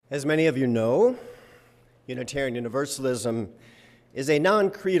As many of you know, Unitarian Universalism is a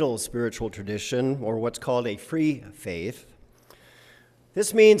non-creedal spiritual tradition, or what's called a free faith.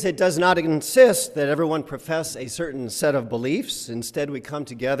 This means it does not insist that everyone profess a certain set of beliefs. Instead, we come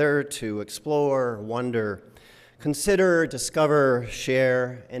together to explore, wonder, consider, discover,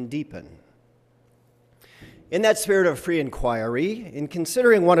 share, and deepen. In that spirit of free inquiry, in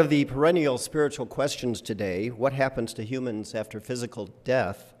considering one of the perennial spiritual questions today, what happens to humans after physical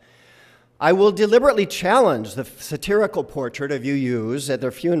death, I will deliberately challenge the satirical portrait of UUs at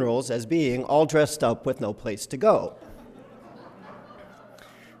their funerals as being all dressed up with no place to go.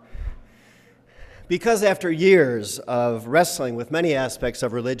 Because after years of wrestling with many aspects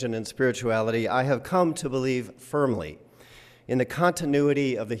of religion and spirituality, I have come to believe firmly in the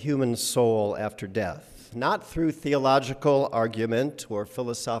continuity of the human soul after death, not through theological argument or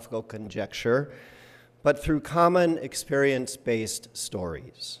philosophical conjecture, but through common experience-based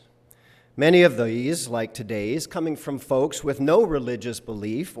stories. Many of these, like today's, coming from folks with no religious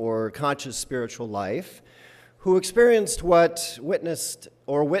belief or conscious spiritual life, who experienced witnessed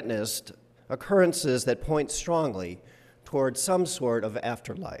occurrences that point strongly toward some sort of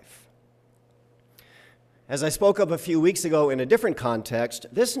afterlife. As I spoke of a few weeks ago in a different context,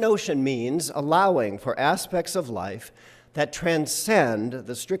 this notion means allowing for aspects of life that transcend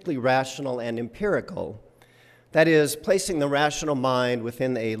the strictly rational and empirical. That is, placing the rational mind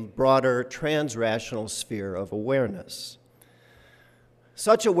within a broader trans-rational sphere of awareness.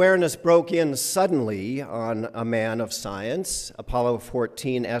 Such awareness broke in suddenly on a man of science, Apollo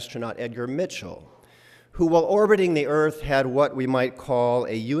 14 astronaut Edgar Mitchell, who while orbiting the Earth had what we might call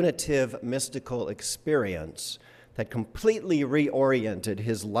a unitive mystical experience that completely reoriented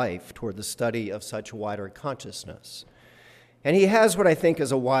his life toward the study of such wider consciousness. And he has what I think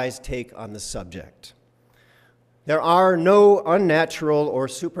is a wise take on the subject. There are no unnatural or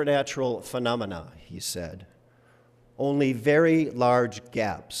supernatural phenomena, he said, only very large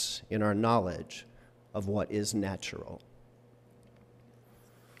gaps in our knowledge of what is natural.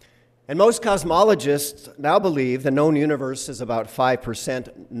 And most cosmologists now believe the known universe is about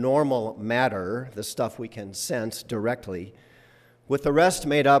 5% normal matter, the stuff we can sense directly, with the rest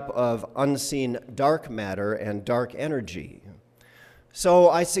made up of unseen dark matter and dark energy. So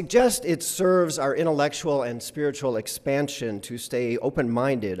I suggest it serves our intellectual and spiritual expansion to stay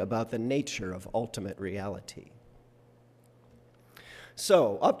open-minded about the nature of ultimate reality.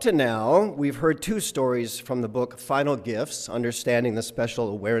 So, up to now, we've heard two stories from the book Final Gifts, Understanding the Special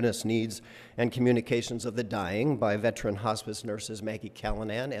Awareness, Needs, and Communications of the Dying by veteran hospice nurses Maggie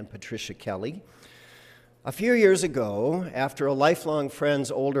Callanan and Patricia Kelly. A few years ago, after a lifelong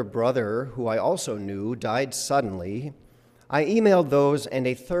friend's older brother, who I also knew, died suddenly, I emailed those and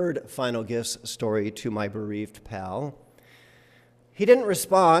a third Final Gifts story to my bereaved pal. He didn't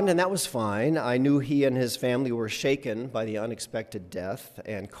respond, and that was fine. I knew he and his family were shaken by the unexpected death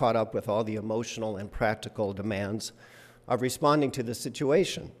and caught up with all the emotional and practical demands of responding to the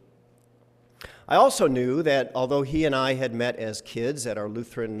situation. I also knew that although he and I had met as kids at our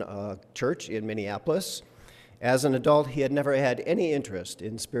Lutheran church in Minneapolis, as an adult he had never had any interest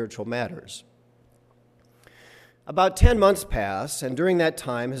in spiritual matters. About 10 months pass, and during that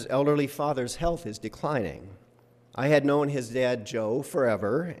time his elderly father's health is declining. I had known his dad, Joe,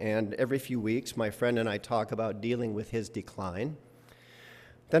 forever, and every few weeks my friend and I talk about dealing with his decline.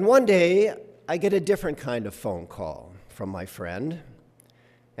 Then one day, I get a different kind of phone call from my friend,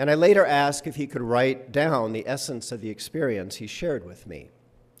 and I later ask if he could write down the essence of the experience he shared with me.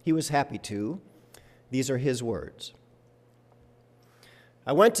 He was happy to. These are his words.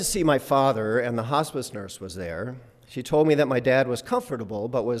 I went to see my father, and the hospice nurse was there. She told me that my dad was comfortable,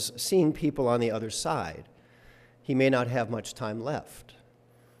 but was seeing people on the other side. He may not have much time left.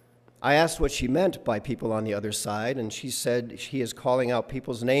 I asked what she meant by people on the other side, and she said he is calling out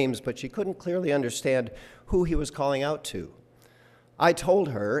people's names, but she couldn't clearly understand who he was calling out to. I told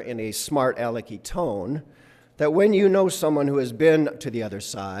her in a smart alecky tone that when you know someone who has been to the other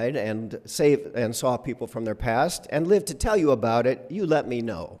side and saw people from their past and lived to tell you about it, you let me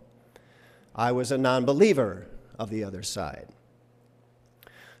know. I was a non-believer of the other side.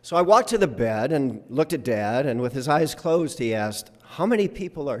 So I walked to the bed and looked at Dad, and with his eyes closed, he asked, "How many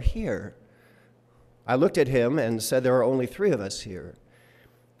people are here?" I looked at him and said, "There are only 3 of us here."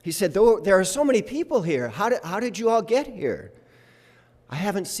 He said, "There are so many people here. How did you all get here? I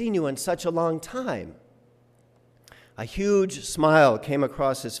haven't seen you in such a long time." A huge smile came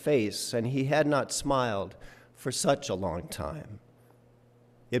across his face, and he had not smiled for such a long time.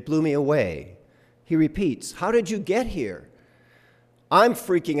 It blew me away. He repeats, "How did you get here?" I'm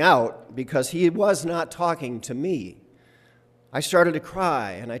freaking out because he was not talking to me. I started to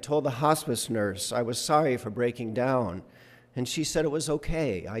cry, and I told the hospice nurse I was sorry for breaking down, and she said it was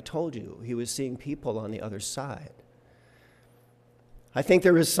okay. I told you he was seeing people on the other side. I think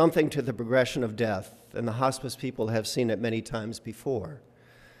there is something to the progression of death, and the hospice people have seen it many times before.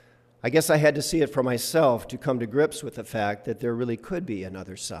 I guess I had to see it for myself to come to grips with the fact that there really could be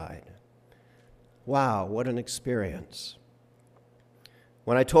another side. Wow, what an experience.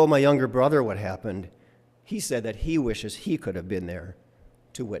 When I told my younger brother what happened, he said that he wishes he could have been there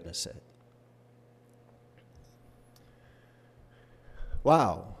to witness it.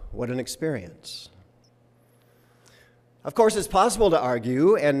 Wow, what an experience. Of course, it's possible to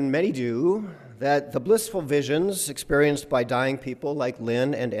argue, and many do, that the blissful visions experienced by dying people like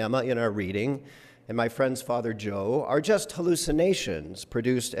Lynn and Emma in our reading, and my friend's father Joe, are just hallucinations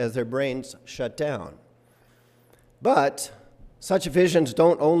produced as their brains shut down. But such visions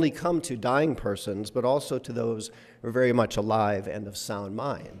don't only come to dying persons, but also to those who are very much alive and of sound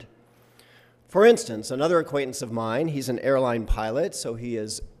mind. For instance, another acquaintance of mine, he's an airline pilot, so he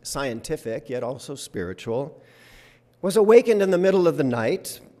is scientific, yet also spiritual, was awakened in the middle of the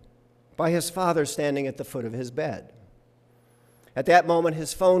night by his father standing at the foot of his bed. At that moment,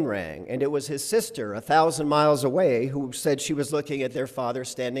 his phone rang, and it was his sister 1,000 miles away who said she was looking at their father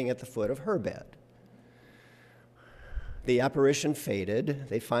standing at the foot of her bed. The apparition faded.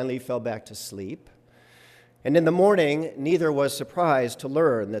 They finally fell back to sleep. And in the morning, neither was surprised to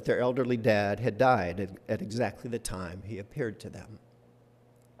learn that their elderly dad had died at exactly the time he appeared to them.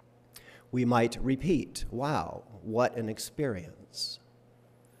 We might repeat, wow, what an experience.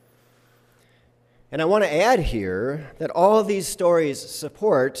 And I want to add here that all of these stories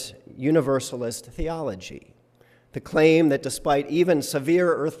support universalist theology, the claim that despite even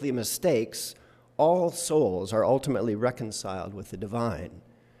severe earthly mistakes, all souls are ultimately reconciled with the divine.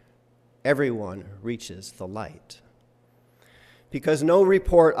 Everyone reaches the light. Because no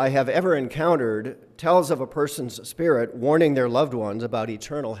report I have ever encountered tells of a person's spirit warning their loved ones about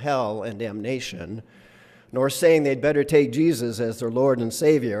eternal hell and damnation, nor saying they'd better take Jesus as their Lord and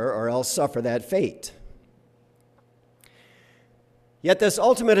Savior or else suffer that fate. Yet this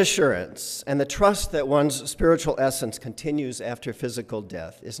ultimate assurance and the trust that one's spiritual essence continues after physical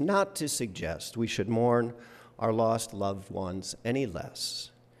death is not to suggest we should mourn our lost loved ones any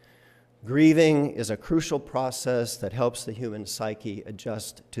less. Grieving is a crucial process that helps the human psyche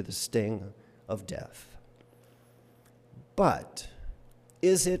adjust to the sting of death. But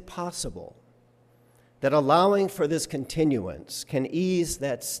is it possible that allowing for this continuance can ease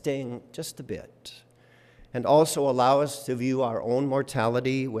that sting just a bit, and also allow us to view our own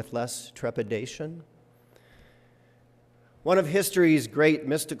mortality with less trepidation? One of history's great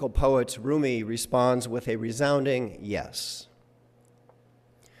mystical poets, Rumi, responds with a resounding yes.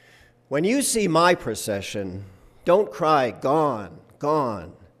 When you see my procession, don't cry, gone,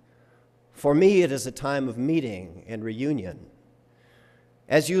 gone. For me, it is a time of meeting and reunion.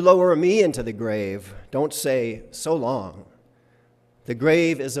 As you lower me into the grave, don't say, so long. The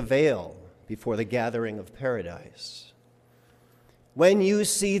grave is a veil before the gathering of paradise. When you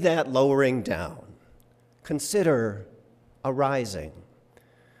see that lowering down, consider a rising.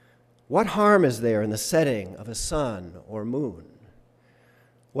 What harm is there in the setting of a sun or moon?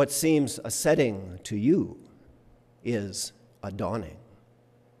 What seems a setting to you is a dawning.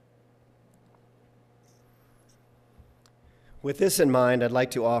 With this in mind, I'd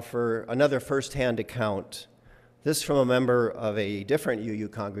like to offer another firsthand account, this from a member of a different UU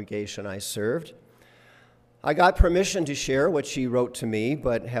congregation I served. I got permission to share what she wrote to me,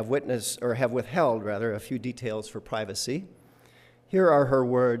 but have withheld a few details for privacy. Here are her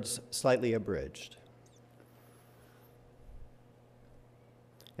words, slightly abridged.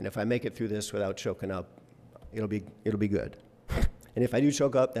 And if I make it through this without choking up, it'll be good. And if I do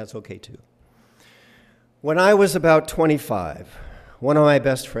choke up, that's okay too. When I was about 25, one of my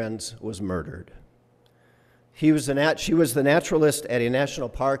best friends was murdered. She was the naturalist at a national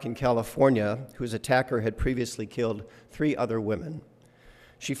park in California whose attacker had previously killed 3 other women.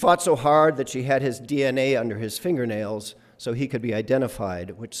 She fought so hard that she had his DNA under his fingernails so he could be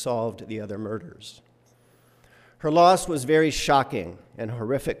identified, which solved the other murders. Her loss was very shocking and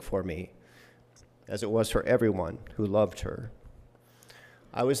horrific for me, as it was for everyone who loved her.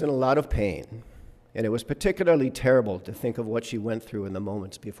 I was in a lot of pain, and it was particularly terrible to think of what she went through in the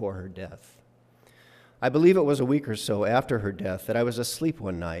moments before her death. I believe it was a week or so after her death that I was asleep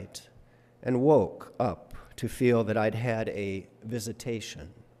one night and woke up to feel that I'd had a visitation.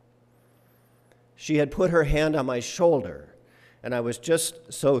 She had put her hand on my shoulder, and I was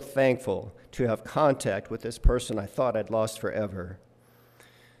just so thankful to have contact with this person I thought I'd lost forever.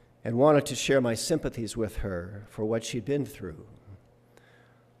 and wanted to share my sympathies with her for what she'd been through.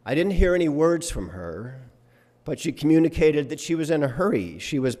 I didn't hear any words from her, but she communicated that she was in a hurry.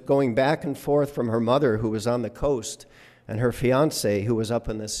 She was going back and forth from her mother, who was on the coast, and her fiancé, who was up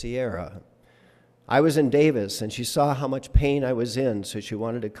in the Sierra. I was in Davis, and she saw how much pain I was in, so she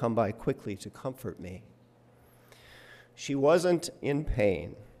wanted to come by quickly to comfort me. She wasn't in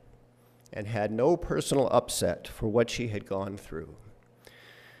pain and had no personal upset for what she had gone through.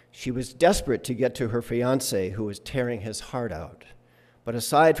 She was desperate to get to her fiancé, who was tearing his heart out. But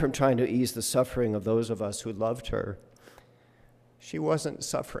aside from trying to ease the suffering of those of us who loved her, she wasn't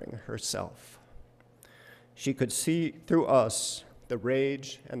suffering herself. She could see through us the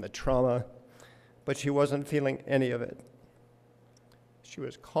rage and the trauma, but she wasn't feeling any of it. She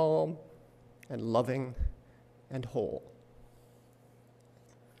was calm and loving and whole.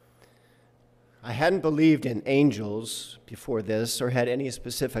 I hadn't believed in angels before this or had any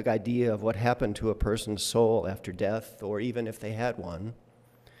specific idea of what happened to a person's soul after death, or even if they had one.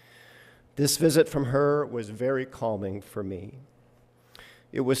 This visit from her was very calming for me.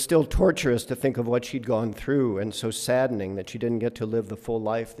 It was still torturous to think of what she'd gone through, and so saddening that she didn't get to live the full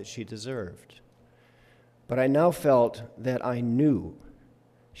life that she deserved. But I now felt that I knew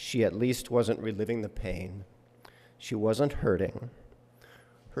she at least wasn't reliving the pain. She wasn't hurting.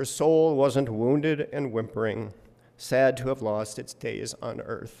 Her soul wasn't wounded and whimpering, sad to have lost its days on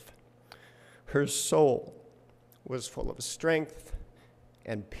earth. Her soul was full of strength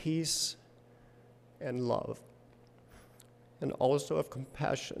and peace and love, and also of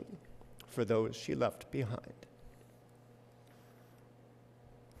compassion for those she left behind.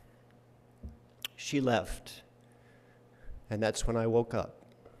 She left, and that's when I woke up,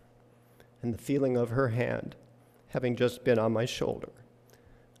 and the feeling of her hand, having just been on my shoulder,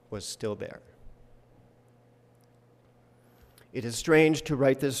 was still there. It is strange to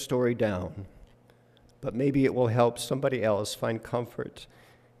write this story down, but maybe it will help somebody else find comfort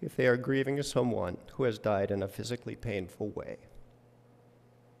if they are grieving someone who has died in a physically painful way.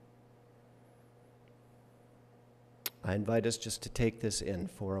 I invite us just to take this in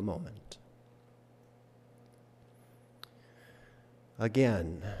for a moment.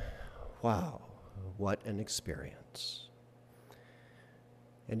 Again, wow, what an experience.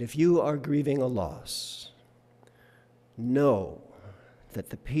 And if you are grieving a loss, know that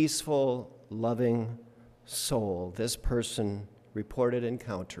the peaceful, loving soul this person reported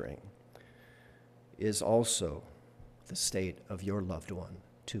encountering is also the state of your loved one,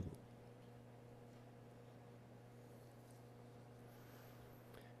 too.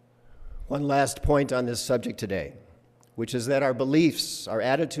 One last point on this subject today, which is that our beliefs, our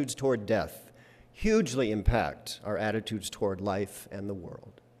attitudes toward death, hugely impact our attitudes toward life and the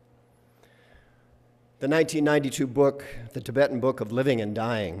world. The 1992 book, The Tibetan Book of Living and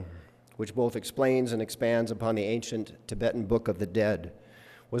Dying, which both explains and expands upon the ancient Tibetan Book of the Dead,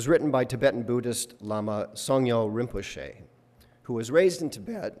 was written by Tibetan Buddhist Lama Songyo Rinpoche, who was raised in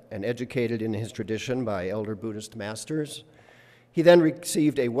Tibet and educated in his tradition by elder Buddhist masters. He then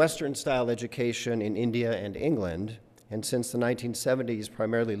received a Western-style education in India and England, and since the 1970s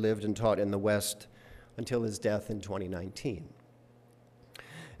primarily lived and taught in the West until his death in 2019.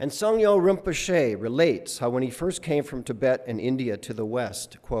 And Songyo Rinpoche relates how when he first came from Tibet and India to the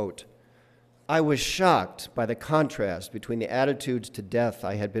West, quote, "I was shocked by the contrast between the attitudes to death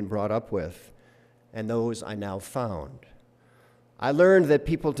I had been brought up with and those I now found. I learned that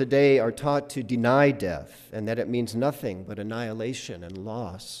people today are taught to deny death and that it means nothing but annihilation and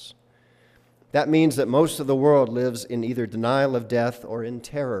loss. That means that most of the world lives in either denial of death or in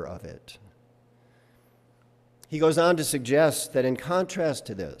terror of it." He goes on to suggest that in contrast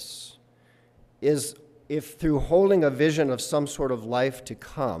to this is if through holding a vision of some sort of life to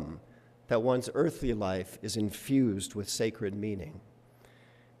come, that one's earthly life is infused with sacred meaning.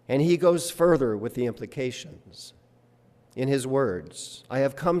 And he goes further with the implications. In his words, "I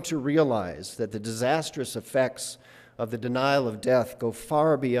have come to realize that the disastrous effects of the denial of death go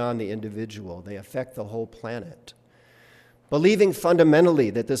far beyond the individual. They affect the whole planet. Believing fundamentally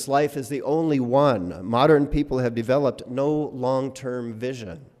that this life is the only one, modern people have developed no long-term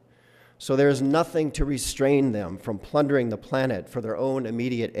vision. So there is nothing to restrain them from plundering the planet for their own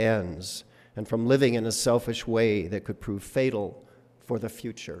immediate ends and from living in a selfish way that could prove fatal for the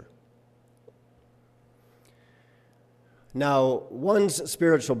future." Now, one's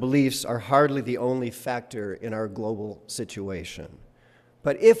spiritual beliefs are hardly the only factor in our global situation.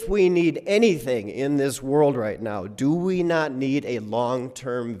 But if we need anything in this world right now, do we not need a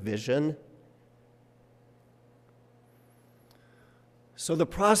long-term vision? So the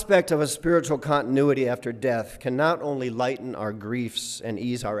prospect of a spiritual continuity after death can not only lighten our griefs and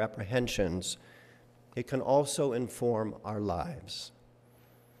ease our apprehensions, it can also inform our lives.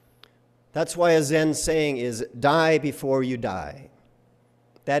 That's why a Zen saying is, die before you die.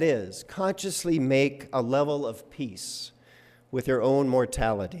 That is, consciously make a level of peace with your own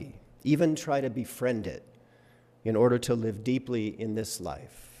mortality, even try to befriend it in order to live deeply in this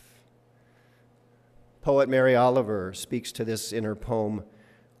life. Poet Mary Oliver speaks to this in her poem,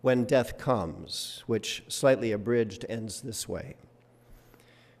 When Death Comes, which, slightly abridged, ends this way.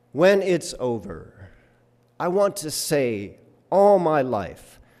 When it's over, I want to say all my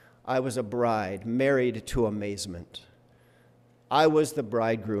life I was a bride married to amazement. I was the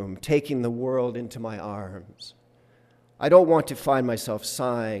bridegroom taking the world into my arms. I don't want to find myself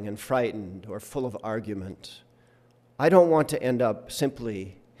sighing and frightened or full of argument. I don't want to end up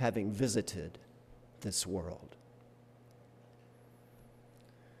simply having visited this world.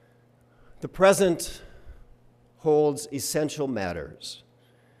 The present holds essential matters.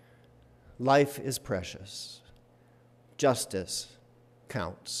 Life is precious. Justice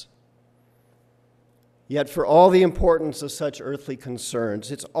counts. Yet for all the importance of such earthly concerns,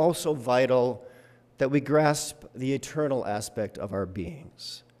 it's also vital that we grasp the eternal aspect of our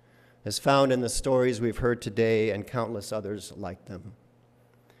beings, as found in the stories we've heard today and countless others like them.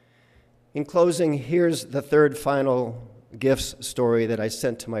 In closing, here's the third final gifts story that I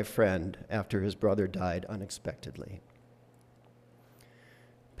sent to my friend after his brother died unexpectedly.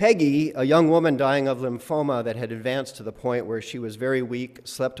 Peggy, a young woman dying of lymphoma that had advanced to the point where she was very weak,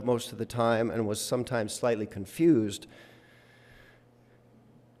 slept most of the time, and was sometimes slightly confused.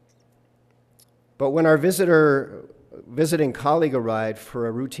 But when our visiting colleague arrived for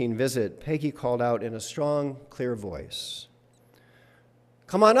a routine visit, Peggy called out in a strong, clear voice,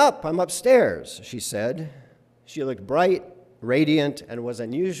 "Come on up, I'm upstairs," she said. She looked bright, radiant, and was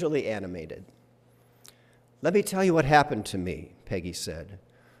unusually animated. "Let me tell you what happened to me," Peggy said.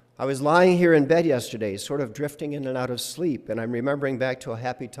 "I was lying here in bed yesterday, sort of drifting in and out of sleep, and I'm remembering back to a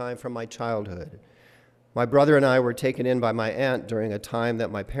happy time from my childhood. My brother and I were taken in by my aunt during a time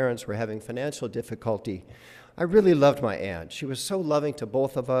that my parents were having financial difficulty. I really loved my aunt. She was so loving to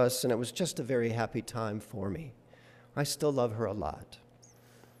both of us, and it was just a very happy time for me. I still love her a lot.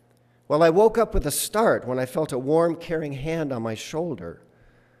 Well, I woke up with a start when I felt a warm, caring hand on my shoulder.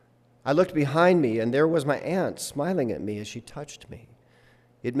 I looked behind me, and there was my aunt smiling at me as she touched me.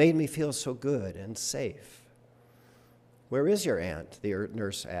 It made me feel so good and safe." "Where is your aunt?" the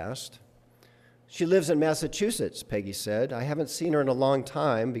nurse asked. "She lives in Massachusetts," Peggy said. "I haven't seen her in a long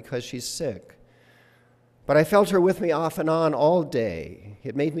time because she's sick. But I felt her with me off and on all day.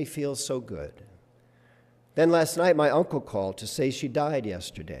 It made me feel so good. Then last night my uncle called to say she died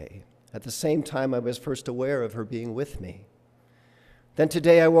yesterday. At the same time I was first aware of her being with me. Then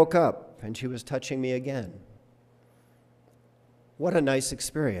today I woke up and she was touching me again." "What a nice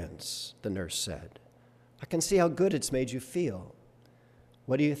experience," the nurse said. "I can see how good it's made you feel.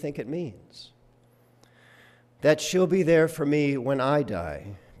 What do you think it means?" "That she'll be there for me when I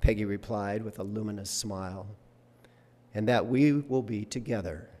die," Peggy replied with a luminous smile, "and that we will be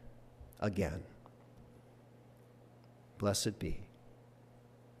together again." Blessed be,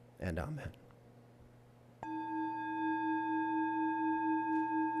 and amen.